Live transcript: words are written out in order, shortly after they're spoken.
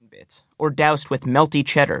carrots or doused with melty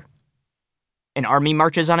cheddar. An army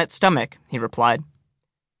marches on its stomach, he replied.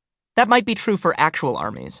 That might be true for actual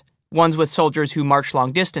armies, ones with soldiers who march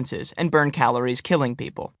long distances and burn calories killing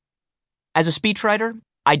people. As a speechwriter,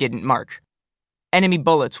 I didn't march. Enemy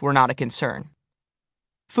bullets were not a concern.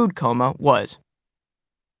 Food coma was.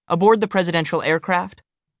 Aboard the presidential aircraft,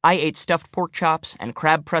 I ate stuffed pork chops and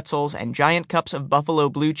crab pretzels and giant cups of buffalo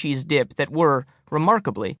blue cheese dip that were,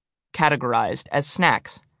 remarkably, categorized as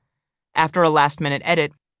snacks. After a last-minute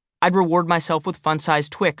edit, I'd reward myself with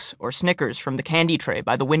fun-sized Twix or Snickers from the candy tray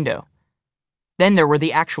by the window. Then there were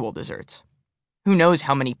the actual desserts. Who knows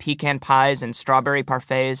how many pecan pies and strawberry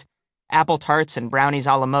parfaits, apple tarts and brownies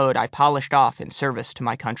a la mode I polished off in service to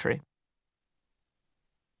my country.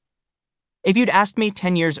 If you'd asked me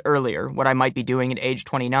 10 years earlier what I might be doing at age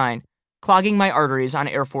 29, clogging my arteries on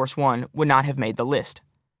Air Force One would not have made the list.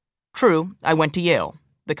 True, I went to Yale,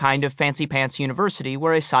 the kind of fancy-pants university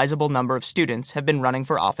where a sizable number of students have been running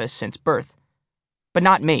for office since birth. But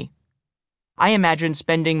not me. I imagined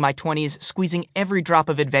spending my 20s squeezing every drop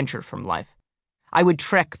of adventure from life. I would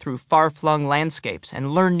trek through far-flung landscapes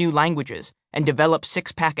and learn new languages and develop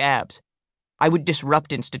six-pack abs. I would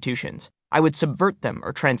disrupt institutions. I would subvert them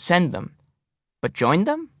or transcend them. But join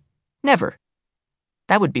them? Never.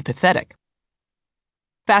 That would be pathetic.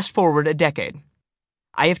 Fast forward a decade.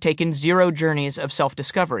 I have taken 0 journeys of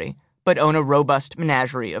self-discovery, but own a robust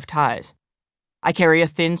menagerie of ties. I carry a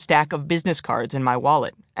thin stack of business cards in my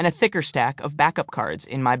wallet and a thicker stack of backup cards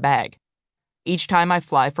in my bag. Each time I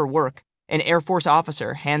fly for work, an Air Force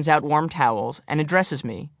officer hands out warm towels and addresses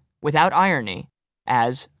me, without irony,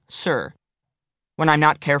 as Sir. When I'm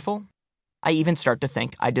not careful, I even start to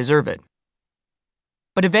think I deserve it.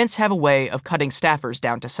 But events have a way of cutting staffers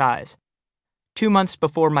down to size. 2 months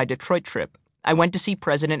before my Detroit trip, I went to see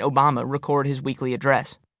President Obama record his weekly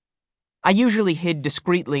address. I usually hid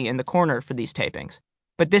discreetly in the corner for these tapings,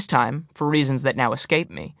 but this time, for reasons that now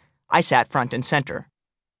escape me, I sat front and center.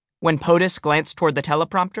 When POTUS glanced toward the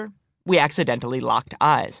teleprompter, we accidentally locked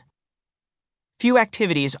eyes. Few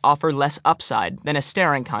activities offer less upside than a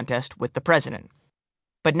staring contest with the president.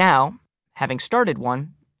 But now, having started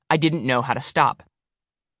one, I didn't know how to stop.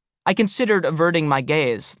 I considered averting my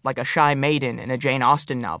gaze like a shy maiden in a Jane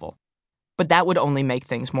Austen novel, but that would only make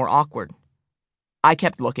things more awkward. I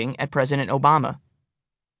kept looking at President Obama.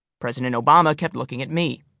 President Obama kept looking at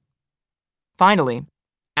me. Finally,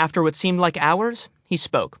 after what seemed like hours, he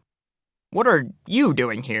spoke. "What are you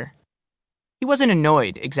doing here?" He wasn't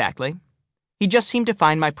annoyed, exactly. He just seemed to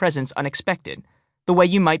find my presence unexpected, the way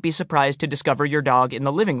you might be surprised to discover your dog in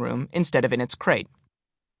the living room instead of in its crate.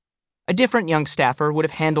 A different young staffer would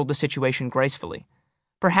have handled the situation gracefully.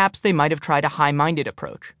 Perhaps they might have tried a high-minded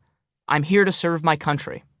approach. I'm here to serve my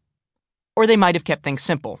country. Or they might have kept things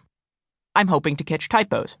simple. I'm hoping to catch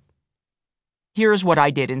typos. Here's what I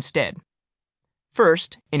did instead.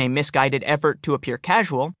 First, in a misguided effort to appear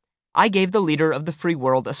casual, I gave the leader of the free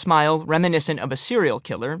world a smile reminiscent of a serial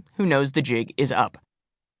killer who knows the jig is up.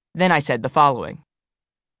 Then I said the following.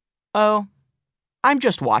 "Oh, I'm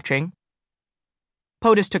just watching."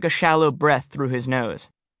 POTUS took a shallow breath through his nose.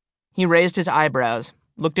 He raised his eyebrows,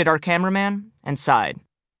 looked at our cameraman, and sighed.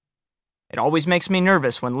 "It always makes me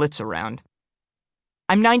nervous when Litt's around."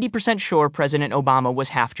 I'm 90% sure President Obama was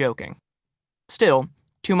half joking. Still,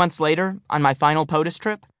 2 months later, on my final POTUS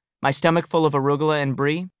trip, my stomach full of arugula and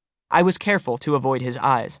brie, I was careful to avoid his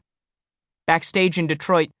eyes. Backstage in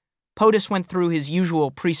Detroit, POTUS went through his usual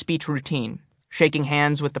pre-speech routine, shaking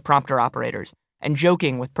hands with the prompter operators and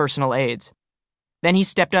joking with personal aides. Then he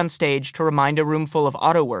stepped on stage to remind a room full of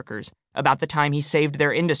auto workers about the time he saved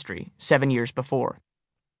their industry 7 years before.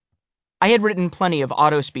 I had written plenty of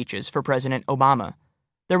auto speeches for President Obama.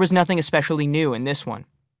 There was nothing especially new in this one.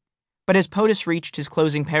 But as POTUS reached his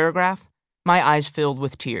closing paragraph, my eyes filled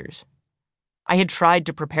with tears. I had tried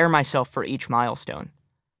to prepare myself for each milestone.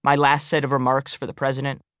 My last set of remarks for the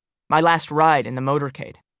president, my last ride in the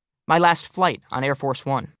motorcade, my last flight on Air Force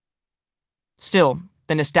One. Still,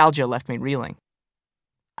 the nostalgia left me reeling.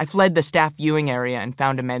 I fled the staff viewing area and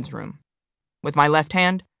found a men's room. With my left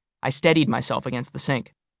hand, I steadied myself against the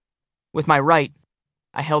sink. With my right,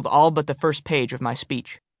 I held all but the first page of my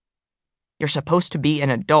speech. "You're supposed to be an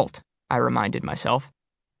adult," I reminded myself,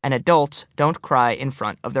 "and adults don't cry in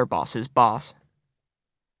front of their boss's boss."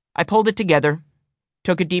 I pulled it together,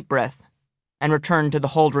 took a deep breath, and returned to the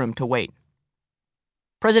hold room to wait.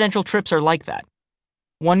 Presidential trips are like that.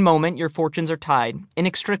 One moment your fortunes are tied,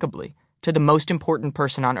 inextricably, to the most important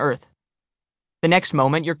person on earth. The next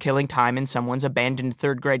moment you're killing time in someone's abandoned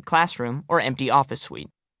third-grade classroom or empty office suite.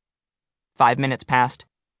 5 minutes passed,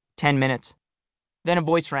 10 minutes. Then a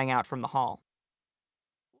voice rang out from the hall.